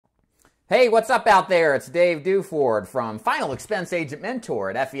Hey, what's up out there? It's Dave Duford from Final Expense Agent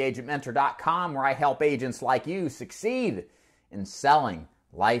Mentor at feagentmentor.com, where I help agents like you succeed in selling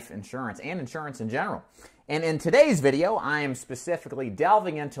life insurance and insurance in general. And in today's video, I am specifically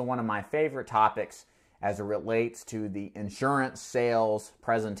delving into one of my favorite topics as it relates to the insurance sales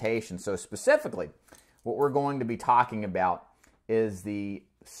presentation. So specifically, what we're going to be talking about is the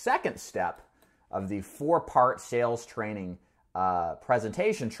second step of the four-part sales training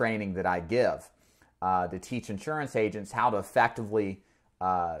presentation training that I give to teach insurance agents how to effectively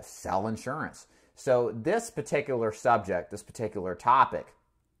sell insurance. So this particular subject, this particular topic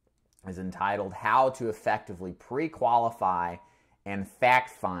is entitled How to Effectively Pre-Qualify and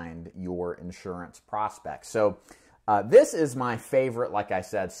Fact-Find Your Insurance Prospects. So this is my favorite, like I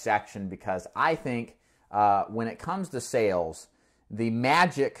said, section because I think when it comes to sales, the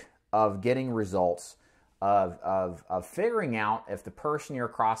magic of getting results of figuring out if the person you're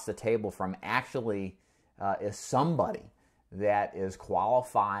across the table from actually is somebody that is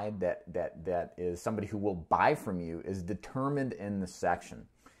qualified, that is somebody who will buy from you, is determined in the section.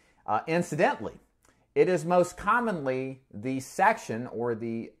 Incidentally, it is most commonly the section or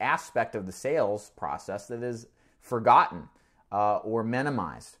the aspect of the sales process that is forgotten or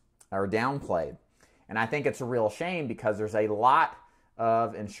minimized or downplayed. And I think it's a real shame because there's a lot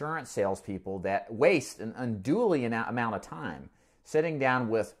of insurance salespeople that waste an unduly amount of time sitting down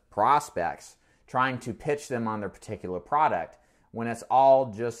with prospects trying to pitch them on their particular product when it's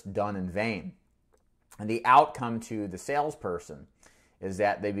all just done in vain. And the outcome to the salesperson is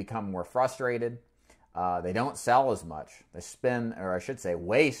that they become more frustrated, they don't sell as much, they spend, or I should say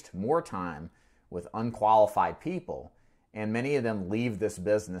waste more time with unqualified people, and many of them leave this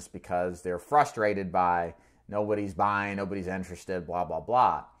business because they're frustrated by nobody's buying, nobody's interested, blah, blah,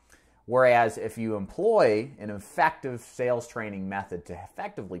 blah. Whereas if you employ an effective sales training method to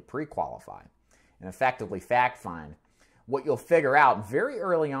effectively pre-qualify and effectively fact-find, what you'll figure out very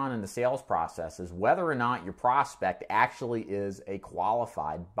early on in the sales process is whether or not your prospect actually is a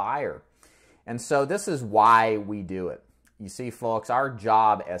qualified buyer. And so this is why we do it. You see, folks, our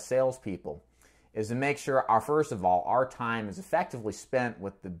job as salespeople is to make sure, first of all, our time is effectively spent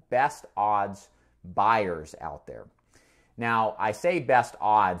with the best odds buyers out there. Now, I say best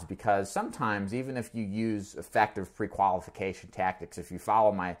odds because sometimes even if you use effective pre-qualification tactics, if you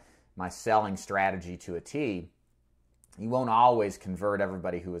follow my selling strategy to a T, you won't always convert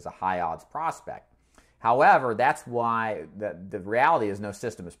everybody who is a high odds prospect. However, that's why the reality is no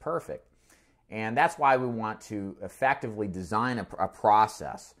system is perfect. And that's why we want to effectively design a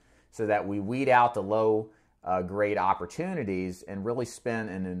process so that we weed out the low grade opportunities and really spend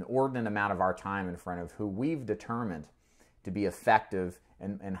an inordinate amount of our time in front of who we've determined to be effective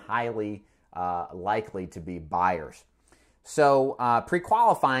and highly likely to be buyers. So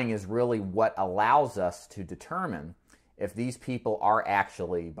pre-qualifying is really what allows us to determine if these people are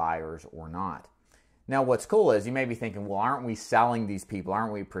actually buyers or not. Now what's cool is you may be thinking, well, aren't we selling these people?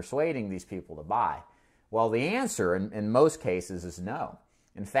 Aren't we persuading these people to buy? Well, the answer in most cases is no.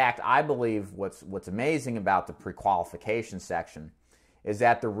 In fact, I believe what's amazing about the pre-qualification section is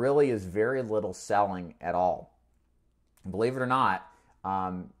that there really is very little selling at all. Believe it or not,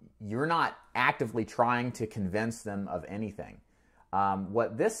 you're not actively trying to convince them of anything.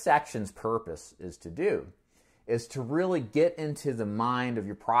 What this section's purpose is to do is to really get into the mind of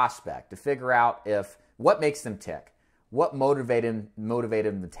your prospect, to figure out what makes them tick, what motivated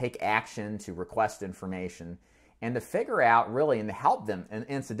them to take action, to request information, and to figure out really, and to help them, and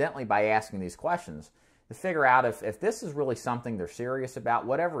incidentally by asking these questions, to figure out if this is really something they're serious about,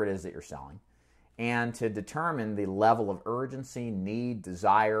 whatever it is that you're selling, and to determine the level of urgency, need,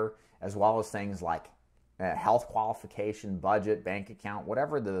 desire, as well as things like health qualification, budget, bank account,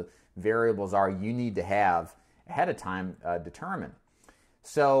 whatever the variables are you need to have ahead of time determined.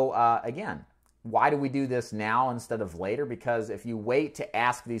 So again, why do we do this now instead of later? Because if you wait to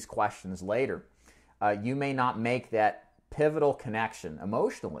ask these questions later, you may not make that pivotal connection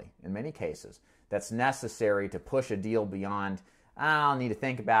emotionally, in many cases, that's necessary to push a deal beyond, I'll need to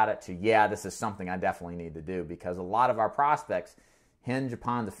think about it, to, yeah, this is something I definitely need to do. Because a lot of our prospects hinge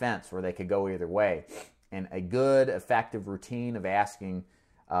upon the fence where they could go either way. And a good, effective routine of asking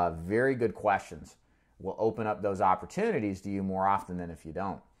very good questions will open up those opportunities to you more often than if you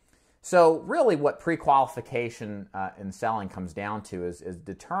don't. So really what pre-qualification in selling comes down to is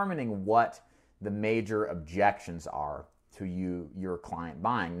determining what the major objections are to your client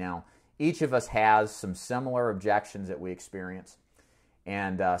buying. Now, each of us has some similar objections that we experience,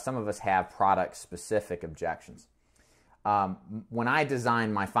 and some of us have product-specific objections. When I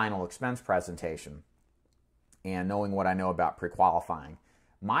designed my final expense presentation, and knowing what I know about pre-qualifying,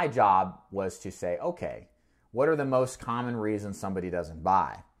 My job was to say, okay, what are the most common reasons somebody doesn't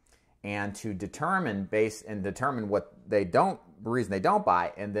buy? And to determine what the reason they don't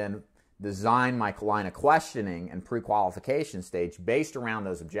buy, and then design my line of questioning and pre-qualification stage based around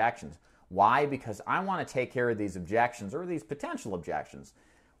those objections. Why? Because I want to take care of these objections or these potential objections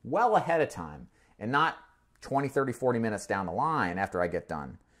well ahead of time and not 20, 30, 40 minutes down the line after I get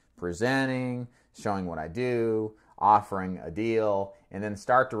done presenting, showing what I do, offering a deal, and then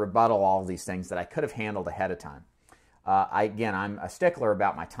start to rebuttal all of these things that I could have handled ahead of time. Again, I'm a stickler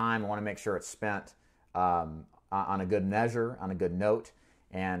about my time. I want to make sure it's spent on a good measure, on a good note,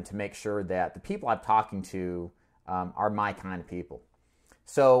 and to make sure that the people I'm talking to are my kind of people.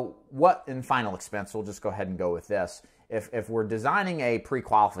 So what in final expense, we'll just go ahead and go with this. If we're designing a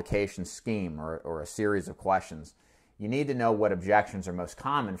pre-qualification scheme or a series of questions, you need to know what objections are most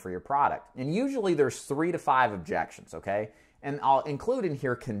common for your product. And usually there's 3 to 5 objections, okay? And I'll include in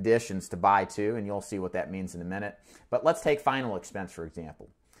here conditions to buy too, and you'll see what that means in a minute. But let's take final expense, for example.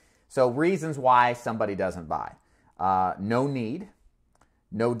 So reasons why somebody doesn't buy. No need,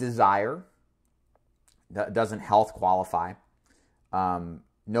 no desire, doesn't health qualify,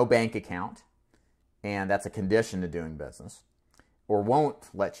 no bank account, and that's a condition to doing business, or won't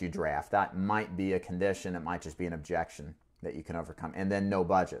let you draft. That might be a condition. It might just be an objection that you can overcome. And then no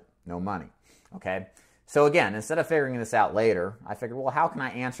budget, no money, okay? So again, instead of figuring this out later, I figured, well, how can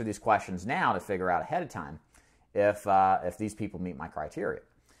I answer these questions now to figure out ahead of time if these people meet my criteria?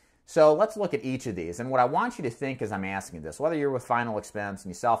 So let's look at each of these. And what I want you to think as I'm asking this, whether you're with final expense and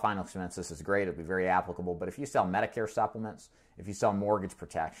you sell final expense, this is great. It'll be very applicable. But if you sell Medicare supplements, if you sell mortgage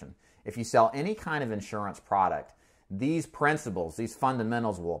protection, if you sell any kind of insurance product, these principles, these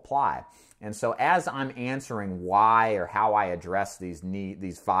fundamentals will apply. And so as I'm answering why or how I address these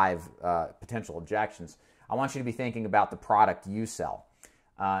 5 potential objections, I want you to be thinking about the product you sell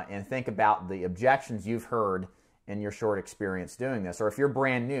and think about the objections you've heard in your short experience doing this. Or if you're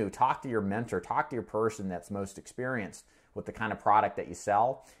brand new, talk to your mentor, talk to your person that's most experienced with the kind of product that you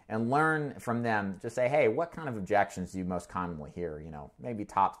sell, and learn from them. Just say, hey, what kind of objections do you most commonly hear? You know, maybe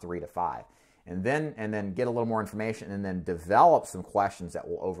top 3 to 5. And then get a little more information and then develop some questions that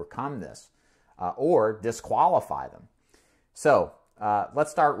will overcome this or disqualify them. So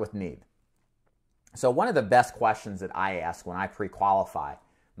let's start with need. So one of the best questions that I ask when I pre-qualify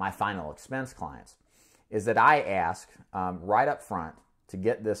my final expense clients is that I ask right up front to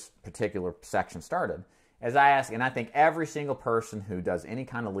get this particular section started, as I ask, and I think every single person who does any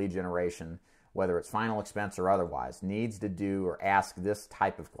kind of lead generation, whether it's final expense or otherwise, needs to do or ask this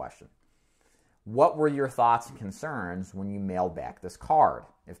type of question. What were your thoughts and concerns when you mailed back this card,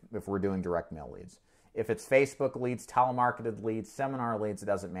 if we're doing direct mail leads? If it's Facebook leads, telemarketed leads, seminar leads, it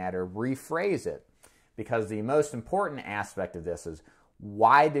doesn't matter. Rephrase it, because the most important aspect of this is,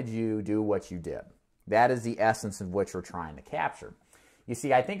 why did you do what you did? That is the essence of which we're trying to capture. You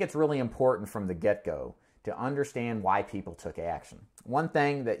see, I think it's really important from the get-go to understand why people took action. One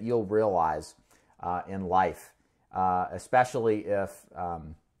thing that you'll realize in life, especially if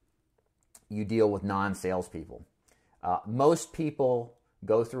you deal with non-salespeople, most people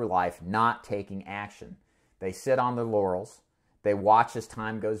go through life not taking action. They sit on their laurels. They watch as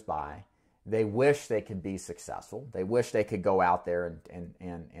time goes by. They wish they could be successful. They wish they could go out there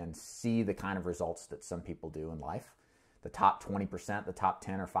and see the kind of results that some people do in life, the top 20%, the top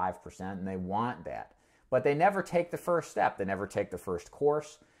 10 or 5%, and they want that. But they never take the first step. They never take the first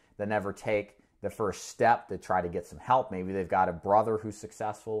course. They never take the first step to try to get some help. Maybe they've got a brother who's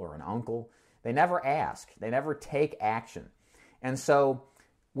successful or an uncle. They never ask. They never take action. And so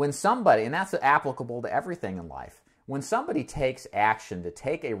when somebody, and that's applicable to everything in life, when somebody takes action to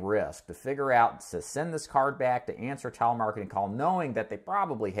take a risk, to figure out to send this card back, to answer a telemarketing call, knowing that they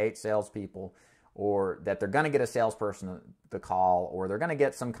probably hate salespeople, or that they're going to get a salesperson to call, or they're going to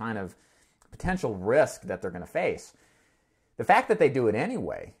get some kind of potential risk that they're going to face, the fact that they do it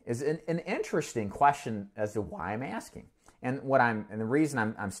anyway is an interesting question as to why I'm asking. And the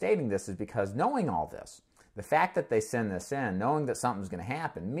reason I'm stating this is because knowing all this, the fact that they send this in, knowing that something's going to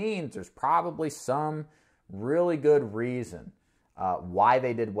happen, means there's probably some really good reason why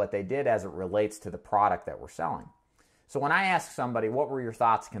they did what they did as it relates to the product that we're selling. So when I ask somebody, what were your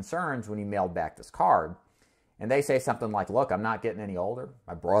thoughts and concerns when you mailed back this card? And they say something like, look, I'm not getting any older.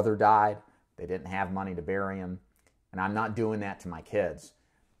 My brother died. They didn't have money to bury him. And I'm not doing that to my kids.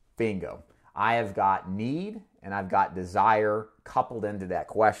 Bingo. I have got need and I've got desire coupled into that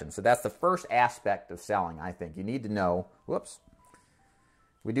question. So that's the first aspect of selling, I think. You need to know, whoops,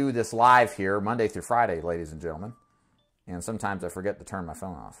 we do this live here Monday through Friday, ladies and gentlemen. And sometimes I forget to turn my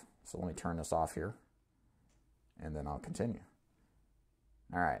phone off. So let me turn this off here. And then I'll continue.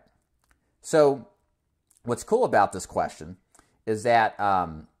 All right. So what's cool about this question is that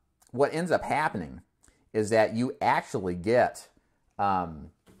what ends up happening is that you actually get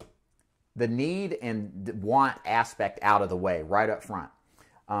the need and want aspect out of the way right up front.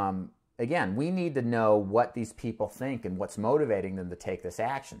 Again, we need to know what these people think and what's motivating them to take this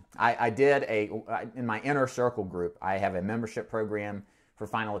action. In my inner circle group, I have a membership program for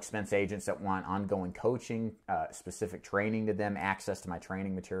final expense agents that want ongoing coaching, specific training to them, access to my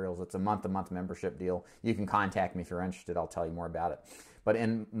training materials. It's a month-to-month membership deal. You can contact me if you're interested. I'll tell you more about it. But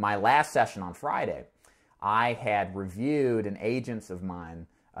in my last session on Friday, I had reviewed an agent of mine.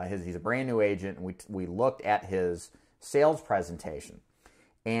 He's a brand new agent, and we looked at his sales presentation.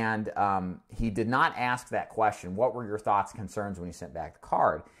 And he did not ask that question, what were your thoughts and concerns when you sent back the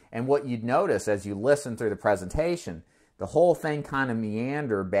card? And what you'd notice as you listen through the presentation, the whole thing kind of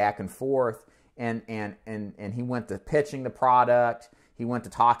meandered back and forth, and he went to pitching the product, he went to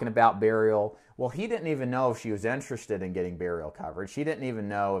talking about burial. Well, he didn't even know if she was interested in getting burial coverage. He didn't even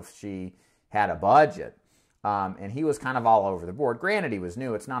know if she had a budget. And he was kind of all over the board. Granted, he was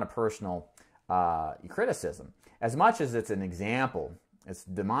new. It's not a personal criticism. As much as it's an example, it's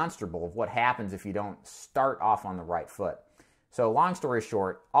demonstrable of what happens if you don't start off on the right foot. So long story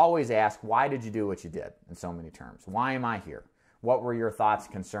short, always ask, why did you do what you did in so many terms? Why am I here? What were your thoughts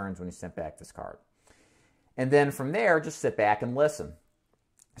and concerns when you sent back this card? And then from there, just sit back and listen.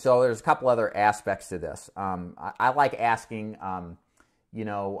 So there's a couple other aspects to this. I like asking,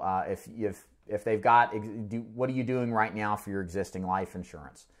 if they've got, what are you doing right now for your existing life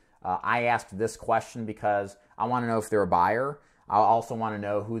insurance? I asked this question because I want to know if they're a buyer. I also want to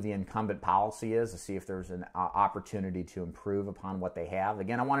know who the incumbent policy is to see if there's an opportunity to improve upon what they have.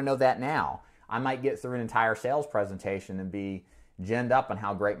 Again, I want to know that now. I might get through an entire sales presentation and be ginned up on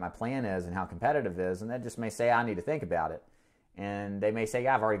how great my plan is and how competitive it is, and they just may say, I need to think about it. And they may say,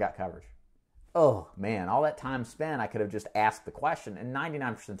 yeah, I've already got coverage. Oh, man, all that time spent, I could have just asked the question, and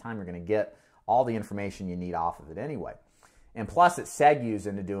 99% of the time you're going to get all the information you need off of it anyway. And plus, it segues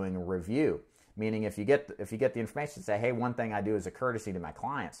into doing a review. Meaning if you get the information, say, hey, one thing I do as a courtesy to my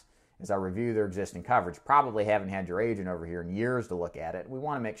clients is I review their existing coverage. Probably haven't had your agent over here in years to look at it. We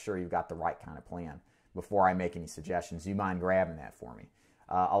want to make sure you've got the right kind of plan before I make any suggestions. Do you mind grabbing that for me?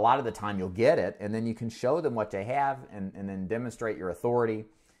 A lot of the time you'll get it, and then you can show them what they have and then demonstrate your authority.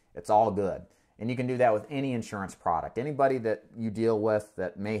 It's all good. And you can do that with any insurance product. Anybody that you deal with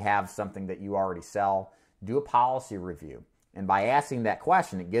that may have something that you already sell, do a policy review. And by asking that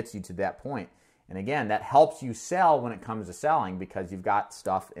question, it gets you to that point. And again, that helps you sell when it comes to selling because you've got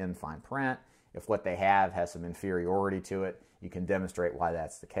stuff in fine print. If what they have has some inferiority to it, you can demonstrate why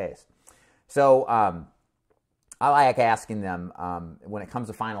that's the case. So I like asking them, when it comes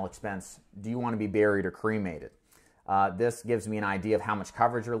to final expense, do you want to be buried or cremated? This gives me an idea of how much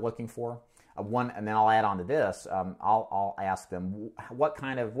coverage you're looking for. And then I'll add on to this, I'll ask them, what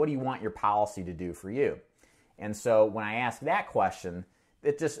do you want your policy to do for you? And so when I ask that question,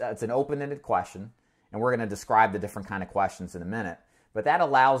 it's an open-ended question, and we're going to describe the different kind of questions in a minute. But that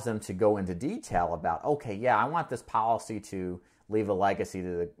allows them to go into detail about, okay, yeah, I want this policy to leave a legacy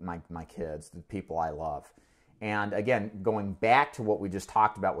to my kids, the people I love. And again, going back to what we just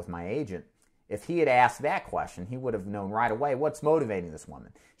talked about with my agent, if he had asked that question, he would have known right away what's motivating this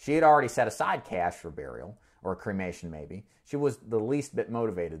woman. She had already set aside cash for burial, or cremation maybe. She was the least bit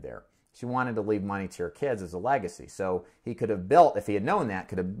motivated there. She wanted to leave money to her kids as a legacy. So he could have built, if he had known that,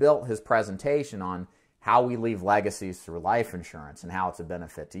 could have built his presentation on how we leave legacies through life insurance and how it's a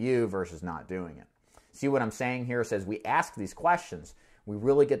benefit to you versus not doing it. See what I'm saying here? It says we ask these questions. We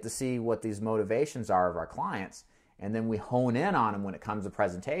really get to see what these motivations are of our clients, and then we hone in on them when it comes to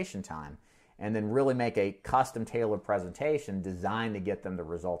presentation time, and then really make a custom tailored presentation designed to get them the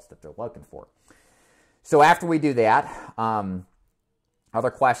results that they're looking for. So after we do that, other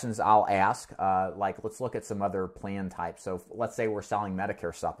questions I'll ask, like let's look at some other plan types. So let's say we're selling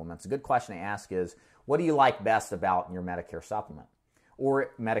Medicare supplements. A good question to ask is, what do you like best about your Medicare supplement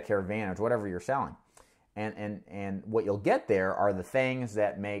or Medicare Advantage, whatever you're selling? And what you'll get there are the things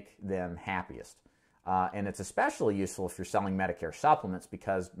that make them happiest. And it's especially useful if you're selling Medicare supplements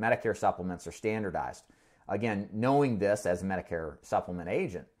because Medicare supplements are standardized. Again, knowing this as a Medicare supplement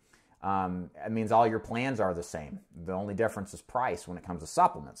agent, it means all your plans are the same. The only difference is price when it comes to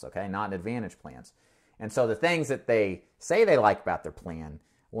supplements, okay, not in Advantage plans. And so the things that they say they like about their plan,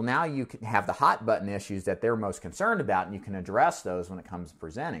 well, now you can have the hot button issues that they're most concerned about, and you can address those when it comes to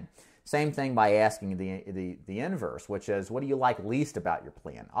presenting. Same thing by asking the inverse, which is, what do you like least about your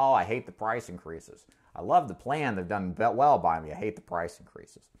plan? Oh, I hate the price increases. I love the plan. They've done well by me. I hate the price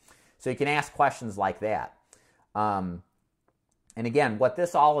increases. So you can ask questions like that. And again, what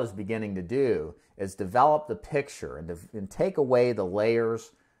this all is beginning to do is develop the picture and take away the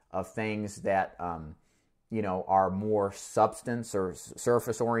layers of things that are more substance or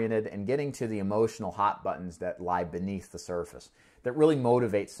surface oriented, and getting to the emotional hot buttons that lie beneath the surface that really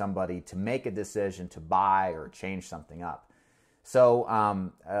motivate somebody to make a decision to buy or change something up.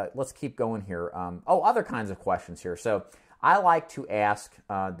 So let's keep going here. Other kinds of questions here. So I like to ask,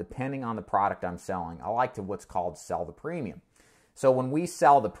 depending on the product I'm selling, I like to what's called sell the premium. So when we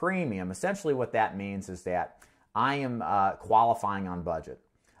sell the premium, essentially what that means is that I am qualifying on budget.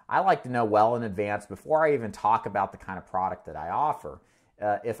 I like to know well in advance, before I even talk about the kind of product that I offer,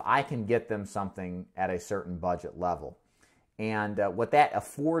 if I can get them something at a certain budget level. And what that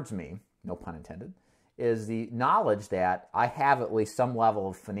affords me, no pun intended, is the knowledge that I have at least some level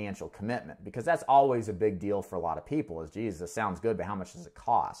of financial commitment, because that's always a big deal for a lot of people is, geez, this sounds good, but how much does it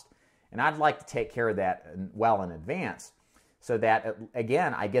cost? And I'd like to take care of that well in advance, so that,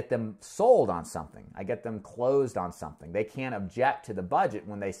 again, I get them sold on something. I get them closed on something. They can't object to the budget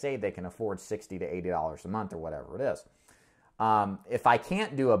when they say they can afford $60 to $80 a month or whatever it is. If I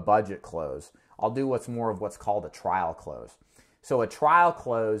can't do a budget close, I'll do what's called a trial close. So a trial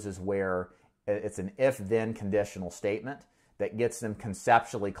close is where it's an if-then conditional statement that gets them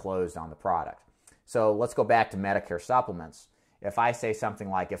conceptually closed on the product. So let's go back to Medicare supplements. If I say something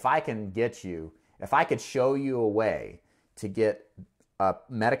like, if I could show you a way to get a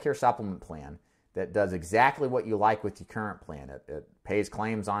Medicare supplement plan that does exactly what you like with your current plan. It pays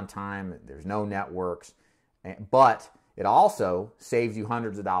claims on time, there's no networks, but it also saves you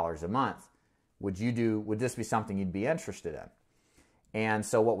hundreds of dollars a month. Would this be something you'd be interested in? And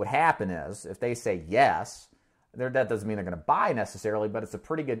so what would happen is, if they say yes, that doesn't mean they're going to buy necessarily, but it's a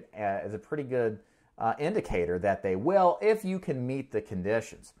pretty good indicator that they will, if you can meet the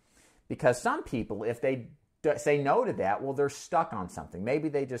conditions. Because some people, if they say no to that, well, they're stuck on something. Maybe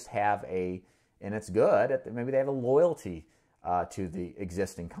they just have and it's good, maybe they have a loyalty to the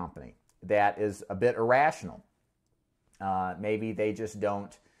existing company that is a bit irrational. Maybe they just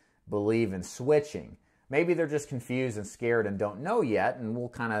don't believe in switching. Maybe they're just confused and scared and don't know yet, and we'll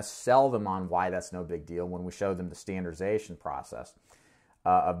kind of sell them on why that's no big deal when we show them the standardization process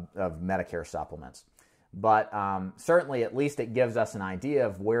of Medicare supplements. But certainly, at least it gives us an idea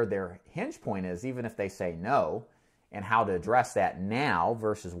of where their hinge point is, even if they say no, and how to address that now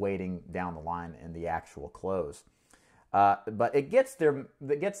versus waiting down the line in the actual close. But it gets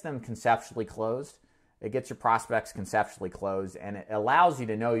them conceptually closed. It gets your prospects conceptually closed, and it allows you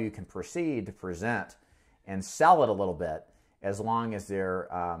to know you can proceed to present and sell it a little bit, as long as they're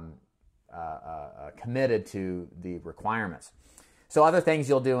committed to the requirements. So other things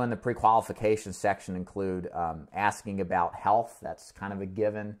you'll do in the pre-qualification section include asking about health. That's kind of a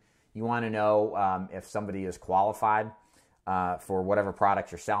given. You want to know if somebody is qualified for whatever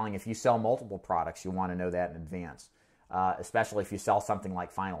products you're selling. If you sell multiple products, you want to know that in advance, especially if you sell something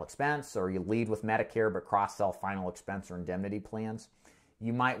like final expense, or you lead with Medicare but cross-sell final expense or indemnity plans.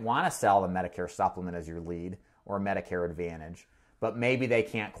 You might want to sell the Medicare supplement as your lead, or a Medicare Advantage, but maybe they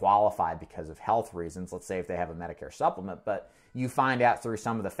can't qualify because of health reasons. Let's say if they have a Medicare supplement, but you find out through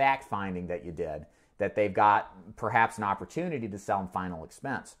some of the fact finding that you did that they've got perhaps an opportunity to sell them final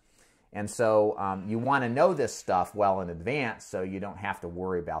expense. And so you want to know this stuff well in advance, so you don't have to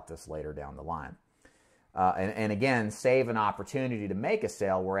worry about this later down the line. And again, save an opportunity to make a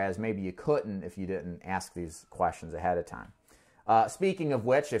sale, whereas maybe you couldn't if you didn't ask these questions ahead of time. Speaking of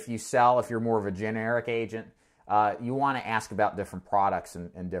which, if you're more of a generic agent, you want to ask about different products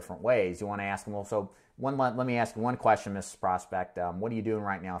in different ways. You want to ask them, well, so let me ask you one question, Mrs. Prospect. What are you doing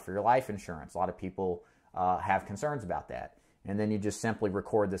right now for your life insurance? A lot of people have concerns about that. And then you just simply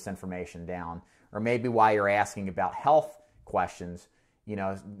record this information down. Or maybe while you're asking about health questions,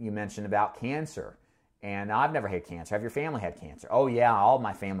 you mentioned about cancer. And I've never had cancer. Have your family had cancer? Oh, yeah, all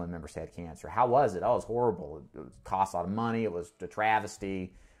my family members had cancer. How was it? Oh, it was horrible. It cost a lot of money. It was a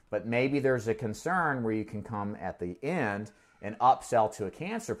travesty. But maybe there's a concern where you can come at the end and upsell to a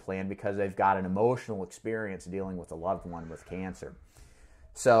cancer plan because they've got an emotional experience dealing with a loved one with cancer.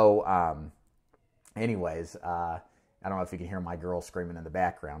 So, anyways, I don't know if you can hear my girl screaming in the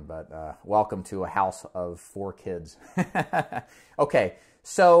background, but welcome to a house of 4 kids. Okay.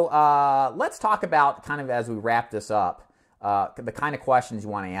 So let's talk about, kind of as we wrap this up, the kind of questions you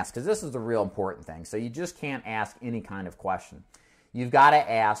want to ask, because this is the real important thing. So you just can't ask any kind of question. You've got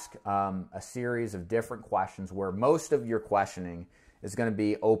to ask a series of different questions where most of your questioning is going to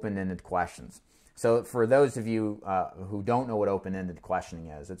be open-ended questions. So for those of you who don't know what open-ended questioning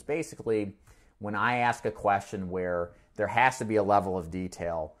is, it's basically when I ask a question where there has to be a level of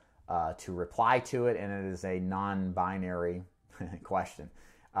detail to reply to it, and it is a non-binary question.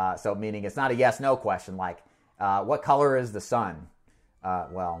 So meaning it's not a yes-no question like, what color is the sun?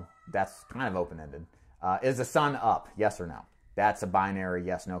 Well, that's kind of open-ended. Is the sun up? Yes or no? That's a binary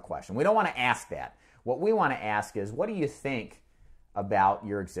yes-no question. We don't want to ask that. What we want to ask is, what do you think about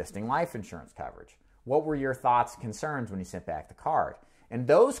your existing life insurance coverage? What were your thoughts and concerns when you sent back the card? And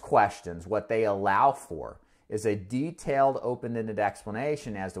those questions, what they allow for is a detailed, open-ended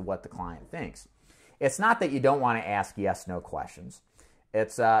explanation as to what the client thinks. It's not that you don't want to ask yes-no questions.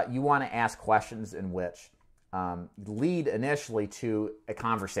 It's you want to ask questions in which lead initially to a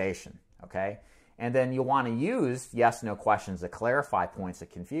conversation, okay? And then you want to use yes-no questions to clarify points of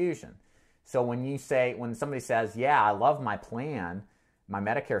confusion. So when somebody says, yeah, I love my plan, my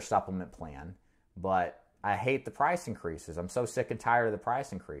Medicare supplement plan, but I hate the price increases. I'm so sick and tired of the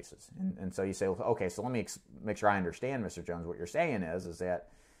price increases. And so you say, well, okay, so let me make sure I understand, Mr. Jones. What you're saying is that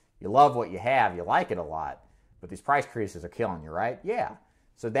you love what you have, you like it a lot, but these price increases are killing you, right? Yeah.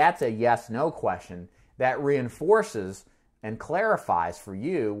 So that's a yes-no question that reinforces and clarifies for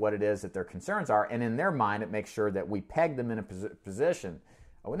you what it is that their concerns are. And in their mind, it makes sure that we peg them in a position,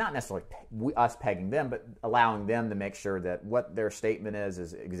 well, not necessarily us pegging them, but allowing them to make sure that what their statement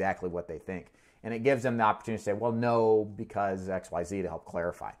is exactly what they think. And it gives them the opportunity to say, well, no, because X, Y, Z to help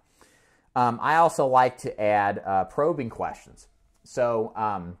clarify. I also like to add probing questions. So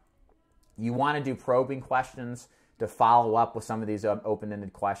you want to do probing questions to follow up with some of these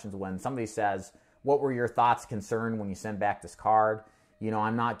open-ended questions. When somebody says, what were your thoughts, concern when you send back this card? You know,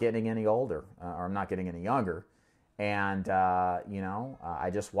 I'm not getting any older, or I'm not getting any younger. And,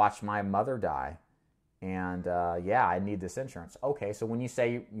 I just watched my mother die. And, yeah, I need this insurance. Okay, so when you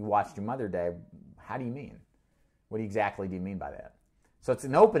say you watched your mother die, how do you mean? What exactly do you mean by that? So it's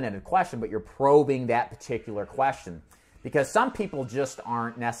an open-ended question, but you're probing that particular question. Because some people just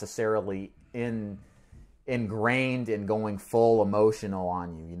aren't necessarily ingrained in going full emotional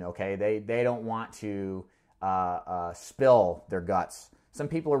on you, okay? They don't want to spill their guts. Some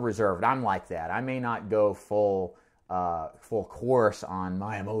people are reserved. I'm like that. I may not go full course on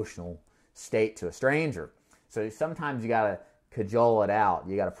my emotional state to a stranger. So sometimes you got to cajole it out.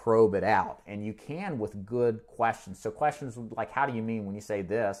 You got to probe it out. And you can with good questions. So questions like, how do you mean when you say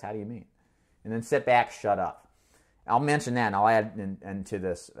this? How do you mean? And then sit back, shut up. I'll mention that, and I'll add into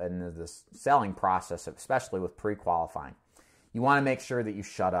this selling process, especially with pre-qualifying. You want to make sure that you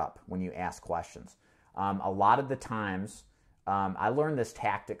shut up when you ask questions. A lot of the times, I learned this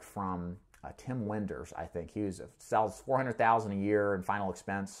tactic from Tim Winders, I think. He sells $400,000 a year in final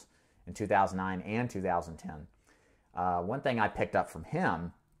expense in 2009 and 2010. One thing I picked up from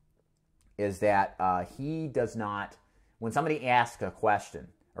him is that he does not, when somebody asks a question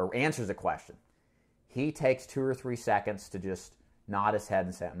or answers a question, he takes 2 or 3 seconds to just nod his head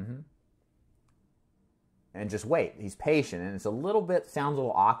and say, mm-hmm, and just wait. He's patient, and it's sounds a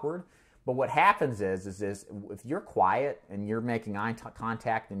little awkward, but what happens is if you're quiet and you're making eye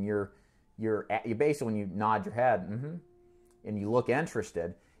contact and you basically, when you nod your head, mm-hmm, and you look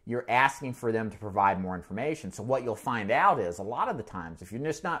interested, you're asking for them to provide more information. So what you'll find out is a lot of the times, if you're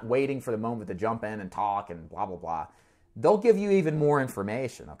just not waiting for the moment to jump in and talk and blah, blah, blah, they'll give you even more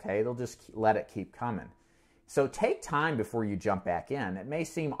information, okay? They'll just let it keep coming. So take time before you jump back in. It may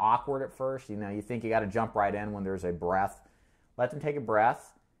seem awkward at first. You think you got to jump right in when there's a breath. Let them take a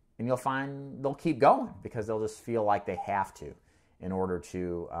breath, and you'll find they'll keep going because they'll just feel like they have to in order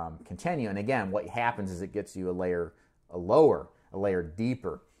to continue. And again, what happens is it gets you a layer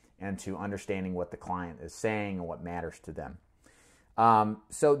deeper into understanding what the client is saying and what matters to them.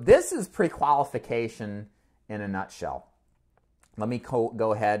 So this is pre-qualification in a nutshell. Let me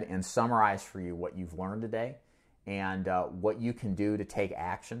go ahead and summarize for you what you've learned today and what you can do to take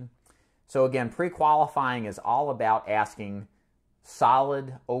action. So again, pre-qualifying is all about asking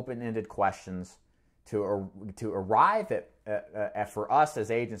solid, open-ended questions to arrive at, for us as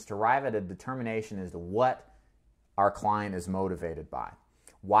agents, to arrive at a determination as to what our client is motivated by,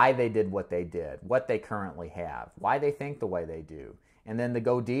 why they did what they did, what they currently have, why they think the way they do, and then to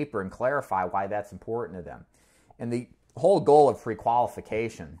go deeper and clarify why that's important to them. And the whole goal of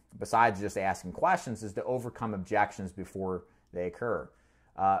pre-qualification, besides just asking questions, is to overcome objections before they occur.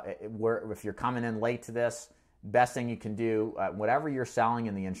 If you're coming in late to this, best thing you can do, whatever you're selling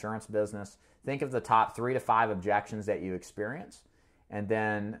in the insurance business, think of the top 3 to 5 objections that you experience, and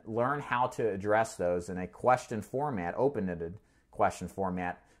then learn how to address those in a question format, open-ended question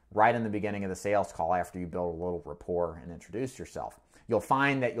format, right in the beginning of the sales call after you build a little rapport and introduce yourself. You'll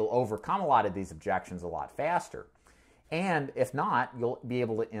find that you'll overcome a lot of these objections a lot faster. And if not, you'll be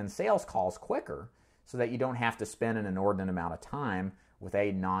able to end sales calls quicker so that you don't have to spend an inordinate amount of time with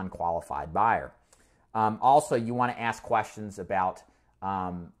a non-qualified buyer. Also, you want to ask questions about,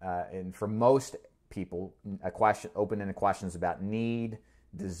 and for most people, open-ended questions about need,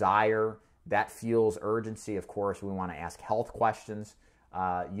 desire. That fuels urgency. Of course, we want to ask health questions.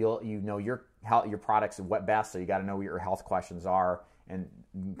 You know your product's what best, so you got to know what your health questions are and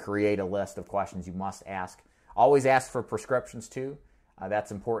create a list of questions you must ask. Always ask for prescriptions too.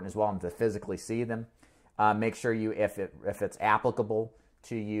 That's important as well, and to physically see them. Make sure you, if it's applicable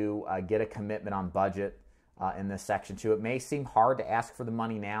to you, get a commitment on budget in this section too. It may seem hard to ask for the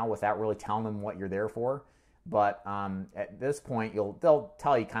money now without really telling them what you're there for, but at this point, they'll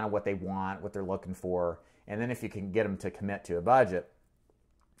tell you kind of what they want, what they're looking for, and then if you can get them to commit to a budget,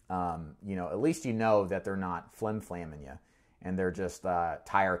 at least you know that they're not flim-flamming you and they're just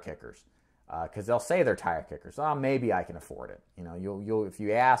tire kickers. Because they'll say they're tire kickers. Oh, maybe I can afford it. You'll if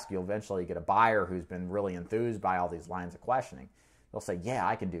you ask, you'll eventually get a buyer who's been really enthused by all these lines of questioning. They'll say, yeah,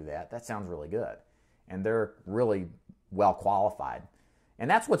 I can do that. That sounds really good. And they're really well qualified. And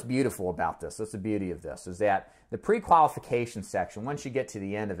that's what's beautiful about this. That's the beauty of this, is that the pre-qualification section, once you get to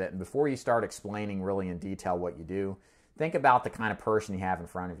the end of it, and before you start explaining really in detail what you do, think about the kind of person you have in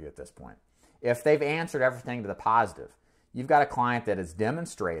front of you at this point. If they've answered everything to the positive, you've got a client that has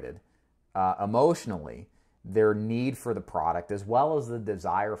demonstrated emotionally their need for the product as well as the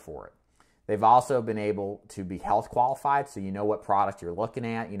desire for it. They've also been able to be health qualified, so you know what product you're looking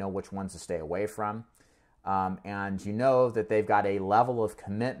at, you know which ones to stay away from, and you know that they've got a level of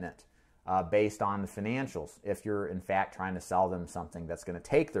commitment based on the financials if you're in fact trying to sell them something that's going to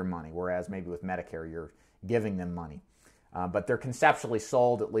take their money, whereas maybe with Medicare you're giving them money. But they're conceptually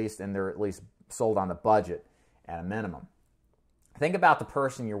sold at least, and they're at least sold on the budget at a minimum. Think about the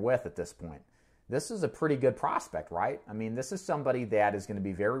person you're with at this point. This is a pretty good prospect, right? I mean, this is somebody that is going to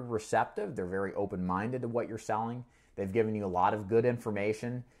be very receptive. They're very open-minded to what you're selling. They've given you a lot of good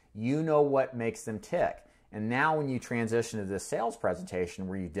information. You know what makes them tick. And now when you transition to this sales presentation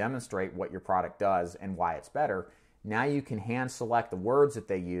where you demonstrate what your product does and why it's better, now you can hand select the words that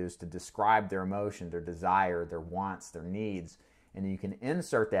they use to describe their emotion, their desire, their wants, their needs, and you can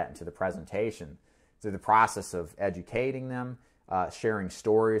insert that into the presentation through the process of educating them, sharing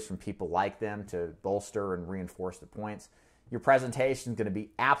stories from people like them to bolster and reinforce the points. Your presentation is going to be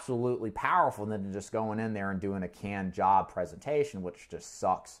absolutely powerful than just going in there and doing a canned job presentation, which just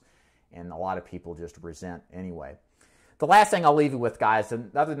sucks and a lot of people just resent anyway. The last thing I'll leave you with, guys,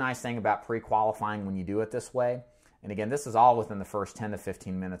 another nice thing about pre-qualifying when you do it this way, and again, this is all within the first 10 to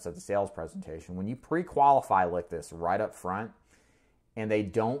 15 minutes of the sales presentation. When you pre-qualify like this right up front and they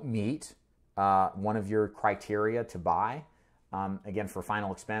don't meet one of your criteria to buy, again, for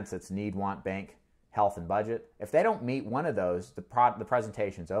final expense, it's need, want, bank, health, and budget. If they don't meet one of those, the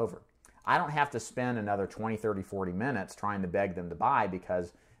presentation's over. I don't have to spend another 20, 30, 40 minutes trying to beg them to buy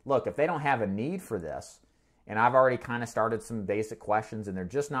because, look, if they don't have a need for this, and I've already kind of started some basic questions and they're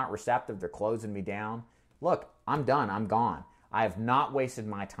just not receptive, they're closing me down, look, I'm done, I'm gone. I have not wasted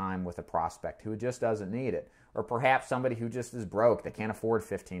my time with a prospect who just doesn't need it. Or perhaps somebody who just is broke, they can't afford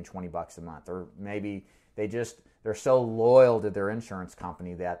 15, 20 bucks a month. Or maybe they're so loyal to their insurance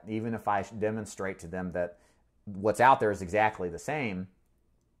company that even if I demonstrate to them that what's out there is exactly the same,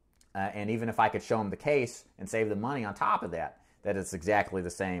 and even if I could show them the case and save them money on top of that, that it's exactly the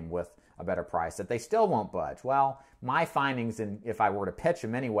same with a better price, that they still won't budge. Well, my findings, and if I were to pitch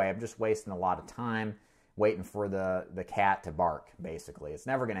them anyway, I'm just wasting a lot of time waiting for the cat to bark, basically. It's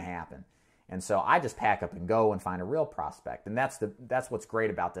never going to happen. And so I just pack up and go and find a real prospect. And that's what's great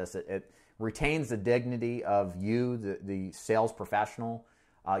about this. It retains the dignity of you, the sales professional.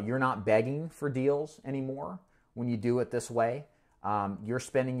 You're not begging for deals anymore when you do it this way. You're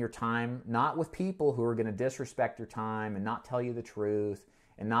spending your time not with people who are going to disrespect your time and not tell you the truth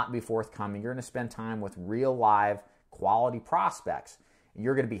and not be forthcoming. You're going to spend time with real, live, quality prospects.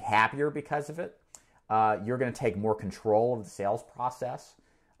 You're going to be happier because of it. You're going to take more control of the sales process,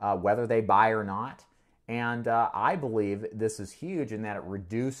 whether they buy or not. And I believe this is huge in that it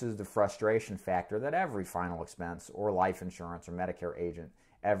reduces the frustration factor that every final expense or life insurance or Medicare agent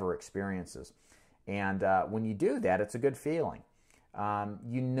ever experiences. And when you do that, it's a good feeling.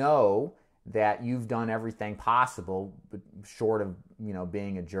 You know that you've done everything possible, short of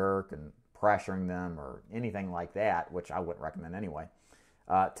being a jerk and pressuring them or anything like that, which I wouldn't recommend anyway,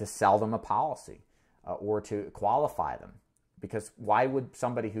 to sell them a policy or to qualify them. Because why would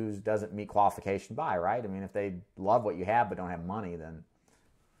somebody who doesn't meet qualification buy, right? I mean, if they love what you have but don't have money, then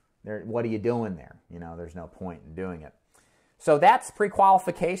what are you doing there? There's no point in doing it. So that's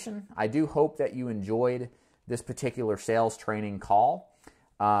pre-qualification. I do hope that you enjoyed this particular sales training call.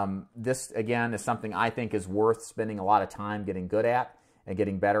 This, again, is something I think is worth spending a lot of time getting good at and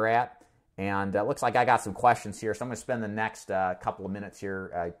getting better at. And it looks like I got some questions here, so I'm going to spend the next couple of minutes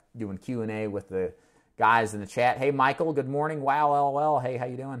here doing Q&A with the guys in the chat. Hey, Michael, good morning. Wow, LOL. Hey, how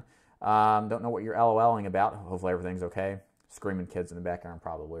you doing? Don't know what you're LOLing about. Hopefully everything's okay. Screaming kids in the background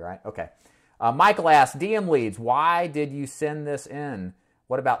probably, right? Okay. Michael asks, DM leads, why did you send this in?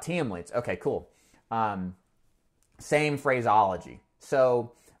 What about TM leads? Okay, cool. Same phraseology.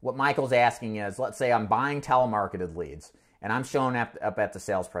 So what Michael's asking is, let's say I'm buying telemarketed leads, and I'm showing up at the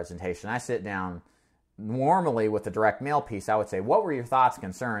sales presentation. I sit down normally with the direct mail piece. I would say, what were your thoughts and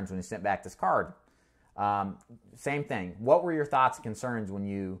concerns when you sent back this card? Same thing. What were your thoughts and concerns when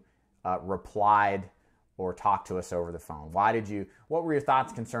you replied or talked to us over the phone? What were your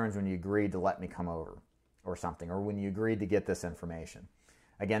thoughts and concerns when you agreed to let me come over or something, or when you agreed to get this information?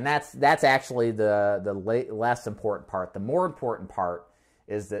 Again, that's actually the less important part. The more important part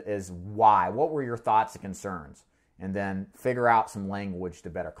is why. What were your thoughts and concerns? And then figure out some language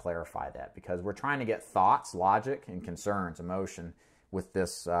to better clarify that, because we're trying to get thoughts, logic, and concerns, emotion with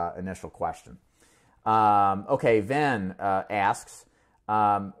this initial question. Okay, Ven asks,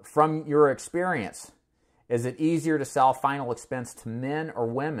 from your experience, is it easier to sell final expense to men or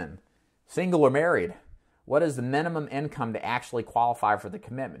women, single or married? What is the minimum income to actually qualify for the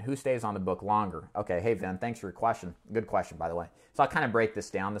commitment? Who stays on the book longer? Okay, hey, Ven, thanks for your question. Good question, by the way. So I'll kind of break this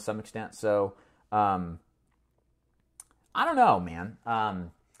down to some extent. So, I don't know, man.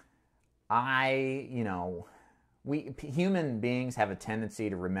 We human beings have a tendency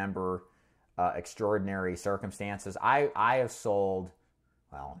to remember extraordinary circumstances. I have sold,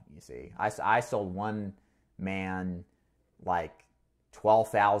 well, you see, I sold one man like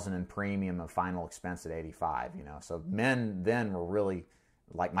 $12,000 in premium of final expense at 85. So men then were really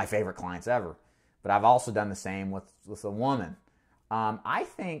like my favorite clients ever. But I've also done the same with a woman. I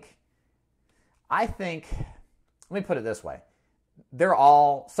think. Let me put it this way.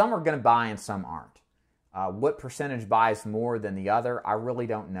 Some are going to buy and some aren't. What percentage buys more than the other, I really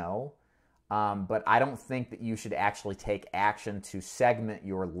don't know. But I don't think that you should actually take action to segment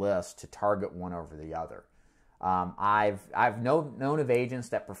your list to target one over the other. I've known of agents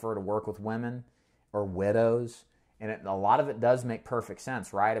that prefer to work with women or widows, and a lot of it does make perfect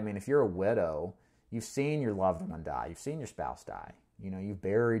sense, right? I mean, if you're a widow, you've seen your loved one die, you've seen your spouse die, you've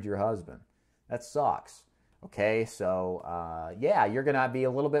buried your husband. That sucks. Okay, so yeah, you're going to be a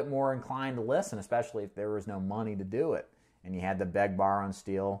little bit more inclined to listen, especially if there was no money to do it and you had to beg, borrow, and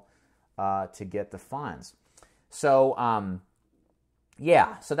steal to get the funds. So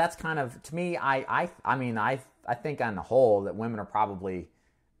yeah, so that's kind of, to me, I think on the whole that women are probably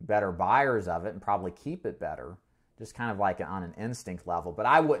better buyers of it and probably keep it better, just kind of like on an instinct level. But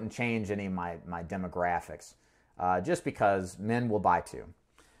I wouldn't change any of my demographics just because men will buy too.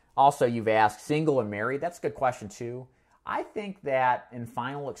 Also, you've asked single or married. That's a good question too. I think that in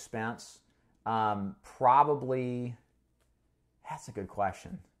final expense, probably, that's a good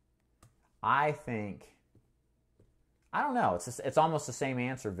question. I don't know. It's almost the same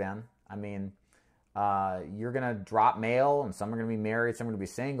answer, Ven. I mean, you're going to drop mail, and some are going to be married, some are going to be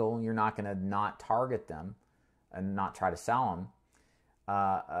single, and you're not going to not target them and not try to sell them.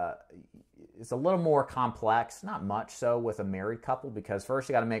 It's a little more complex, not much so with a married couple, because first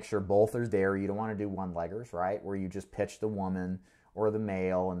you got to make sure both are there. You don't want to do one-leggers, right, where you just pitch the woman or the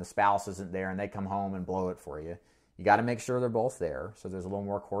male and the spouse isn't there and they come home and blow it for you. You got to make sure they're both there, so there's a little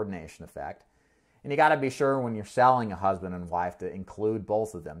more coordination effect. And you got to be sure when you're selling a husband and wife to include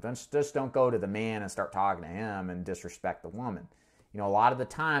both of them. Just don't go to the man and start talking to him and disrespect the woman. A lot of the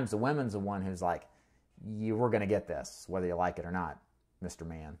times the woman's the one who's like, we're going to get this, whether you like it or not, Mr.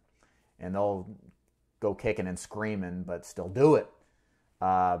 Man. And they'll go kicking and screaming, but still do it. You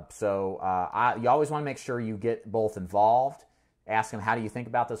always want to make sure you get both involved. Ask them, how do you think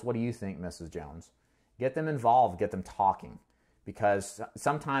about this? What do you think, Mrs. Jones? Get them involved, get them talking. Because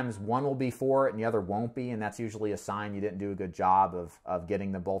sometimes one will be for it and the other won't be, and that's usually a sign you didn't do a good job of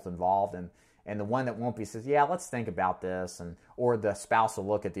getting them both involved. And the one that won't be says, yeah, let's think about this. Or the spouse will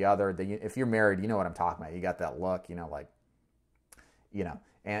look at the other. If you're married, you know what I'm talking about. You got that look,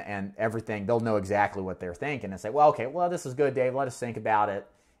 and everything. They'll know exactly what they're thinking and say, well, okay, well, this is good, Dave. Let us think about it.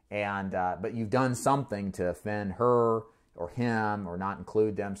 But you've done something to offend her or him or not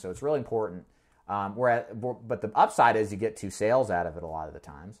include them. So it's really important. But the upside is you get 2 sales out of it a lot of the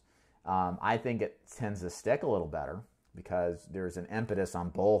times. I think it tends to stick a little better because there's an impetus on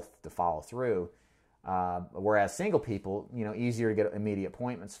both to follow through. Whereas single people, easier to get immediate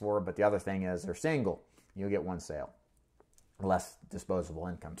appointments for, but the other thing is they're single. You'll get 1 sale. Less disposable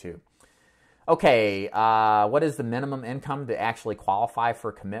income too. Okay, what is the minimum income to actually qualify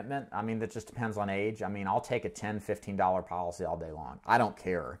for commitment? I mean, that just depends on age. I mean, I'll take a $10, $15 policy all day long. I don't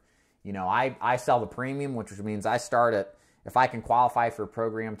care. I sell the premium, which means I start at, if I can qualify for a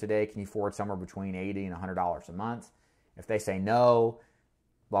program today, can you afford somewhere between $80 and $100 a month? If they say no,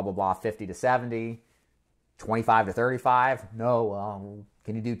 blah, blah, blah, 50 to 70, 25 to 35, no,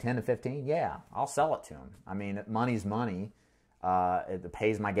 can you do 10 to 15? Yeah, I'll sell it to them. I mean, money's money. It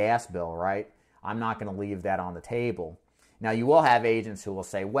pays my gas bill, right? I'm not going to leave that on the table. Now, you will have agents who will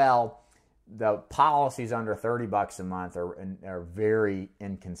say, well, the policies under $30 a month are very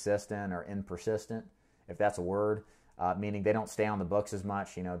inconsistent or impersistent, if that's a word, meaning they don't stay on the books as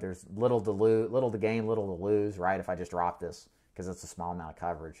much. There's little to gain, little to lose, right, if I just drop this because it's a small amount of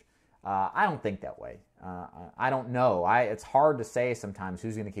coverage. I don't think that way. I don't know. It's hard to say sometimes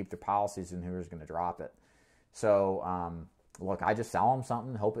who's going to keep their policies and who's going to drop it. So, look, I just sell them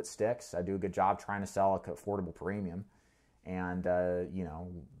something, hope it sticks. I do a good job trying to sell an affordable premium. And,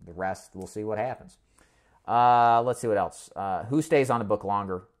 the rest, we'll see what happens. Let's see what else. Who stays on the book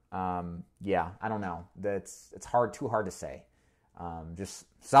longer? Yeah, I don't know. It's too hard to say. Just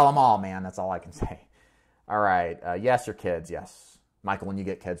sell them all, man. That's all I can say. All right. Yes or kids? Yes. Michael, when you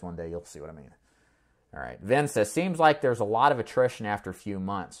get kids one day, you'll see what I mean. All right. Vin says, seems like there's a lot of attrition after a few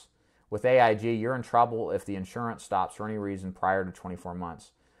months. With AIG, you're in trouble if the insurance stops for any reason prior to 24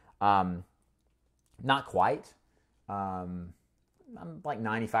 months. Not quite. I'm like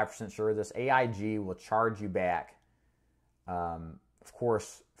 95% sure of this. AIG will charge you back, of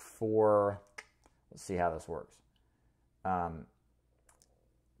course, let's see how this works.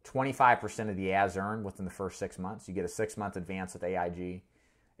 25% of the as earned within the first 6 months. You get a 6-month advance with AIG.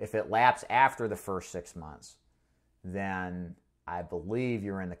 If it lapses after the first 6 months, then I believe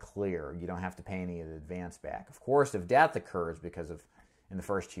you're in the clear. You don't have to pay any of the advance back. Of course, if death occurs in the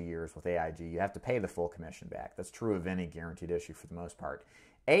first 2 years with AIG, you have to pay the full commission back. That's true of any guaranteed issue for the most part.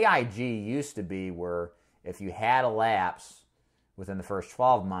 AIG used to be where if you had a lapse within the first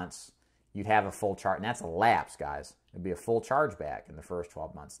 12 months, you'd have a full charge. And that's a lapse, guys. It'd be a full charge back in the first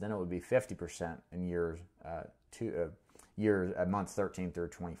 12 months. Then it would be 50% in months 13 through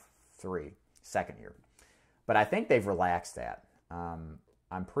 23, second year. But I think they've relaxed that.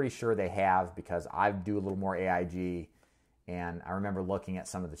 I'm pretty sure they have because I do a little more AIG. And I remember looking at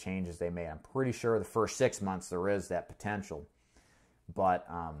some of the changes they made. I'm pretty sure the first 6 months there is that potential. But,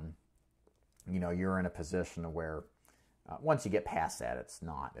 you're in a position where once you get past that, it's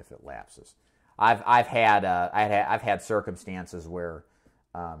not if it lapses. I've had circumstances where,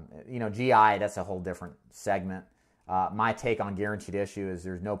 GI, that's a whole different segment. My take on guaranteed issue is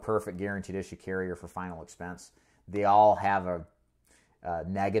there's no perfect guaranteed issue carrier for final expense. They all have a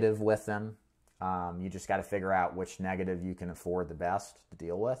negative with them. You just got to figure out which negative you can afford the best to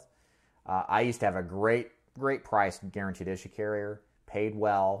deal with. I used to have a great priced guaranteed issue carrier, paid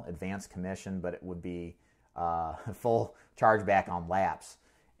well, advanced commission, but it would be full chargeback on lapse.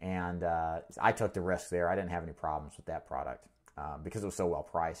 And I took the risk there. I didn't have any problems with that product because it was so well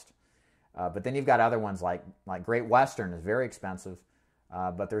priced. But then you've got other ones like Great Western is very expensive,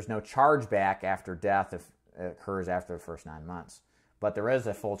 but there's no chargeback after death if it occurs after the first 9 months. But there is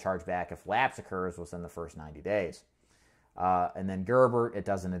a full chargeback if lapse occurs within the first 90 days. And then Gerber, it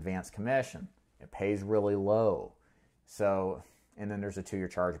does an advanced commission. It pays really low. So, and then there's a 2-year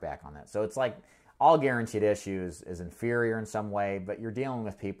chargeback on that. So it's like all guaranteed issues is inferior in some way, but you're dealing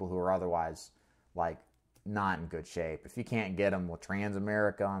with people who are otherwise like not in good shape. If you can't get them with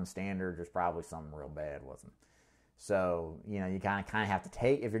Transamerica on standard, there's probably something real bad with them. So, you kind of have to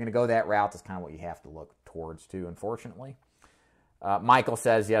take, if you're going to go that route, that's kind of what you have to look towards too, unfortunately. Michael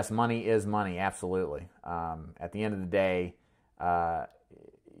says, yes, money is money. Absolutely. At the end of the day,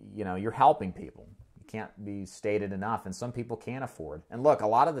 you're helping people. You can't be stated enough, and some people can't afford. And look, a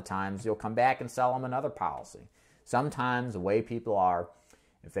lot of the times you'll come back and sell them another policy. Sometimes the way people are,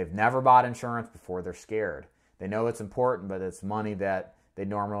 if they've never bought insurance before, they're scared. They know it's important, but it's money that they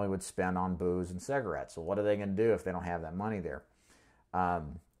normally would spend on booze and cigarettes. So what are they going to do if they don't have that money there?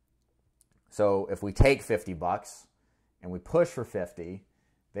 So if we take $50 and we push for 50,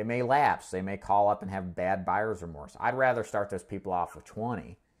 they may lapse. They may call up and have bad buyer's remorse. I'd rather start those people off with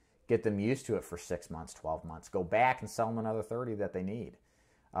 20, get them used to it for 6 months, 12 months, go back and sell them another 30 that they need.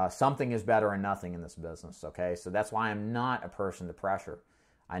 Something is better than nothing in this business, okay? So that's why I'm not a person to pressure.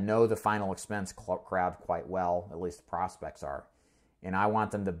 I know the final expense crowd quite well, at least the prospects are. And I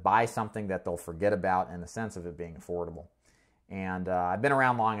want them to buy something that they'll forget about in the sense of it being affordable. And I've been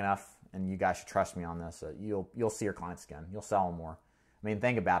around long enough, and you guys should trust me on this. You'll see your clients again. You'll sell them more. I mean,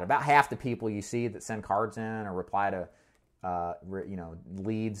 think about it. About half the people you see that send cards in or reply to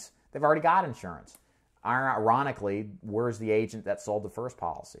leads, they've already got insurance. Ironically, where's the agent that sold the first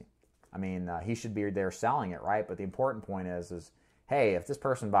policy? I mean, he should be there selling it, right? But the important point is hey, if this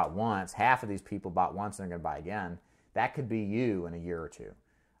person bought once, half of these people bought once and they're going to buy again, that could be you in a year or two.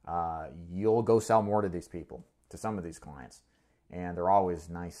 You'll go sell more to these people, to some of these clients, and they're always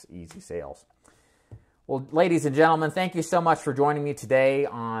nice, easy sales. Well, ladies and gentlemen, thank you so much for joining me today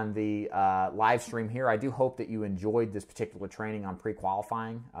on the live stream here. I do hope that you enjoyed this particular training on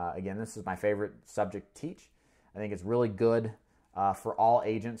pre-qualifying. Again, this is my favorite subject to teach. I think it's really good for all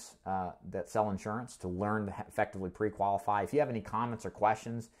agents that sell insurance to learn to effectively pre-qualify. If you have any comments or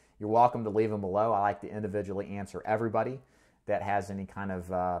questions, you're welcome to leave them below. I like to individually answer everybody that has any kind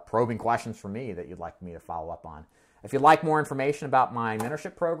of probing questions for me that you'd like me to follow up on. If you'd like more information about my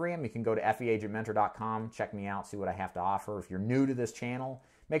mentorship program, you can go to feagentmentor.com, check me out, see what I have to offer. If you're new to this channel,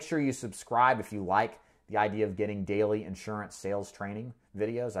 make sure you subscribe if you like the idea of getting daily insurance sales training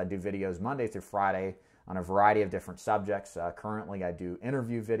videos. I do videos Monday through Friday on a variety of different subjects. Currently, I do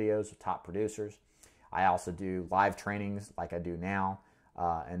interview videos with top producers. I also do live trainings like I do now,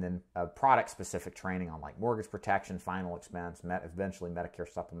 and then product-specific training on like mortgage protection, final expense, eventually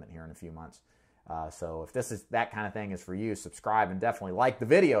Medicare supplement here in a few months. So if that kind of thing is for you, subscribe and definitely like the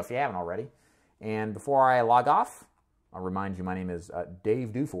video if you haven't already. And before I log off, I'll remind you my name is Dave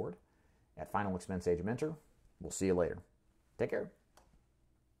Duford at Final Expense Agent Mentor. We'll see you later. Take care.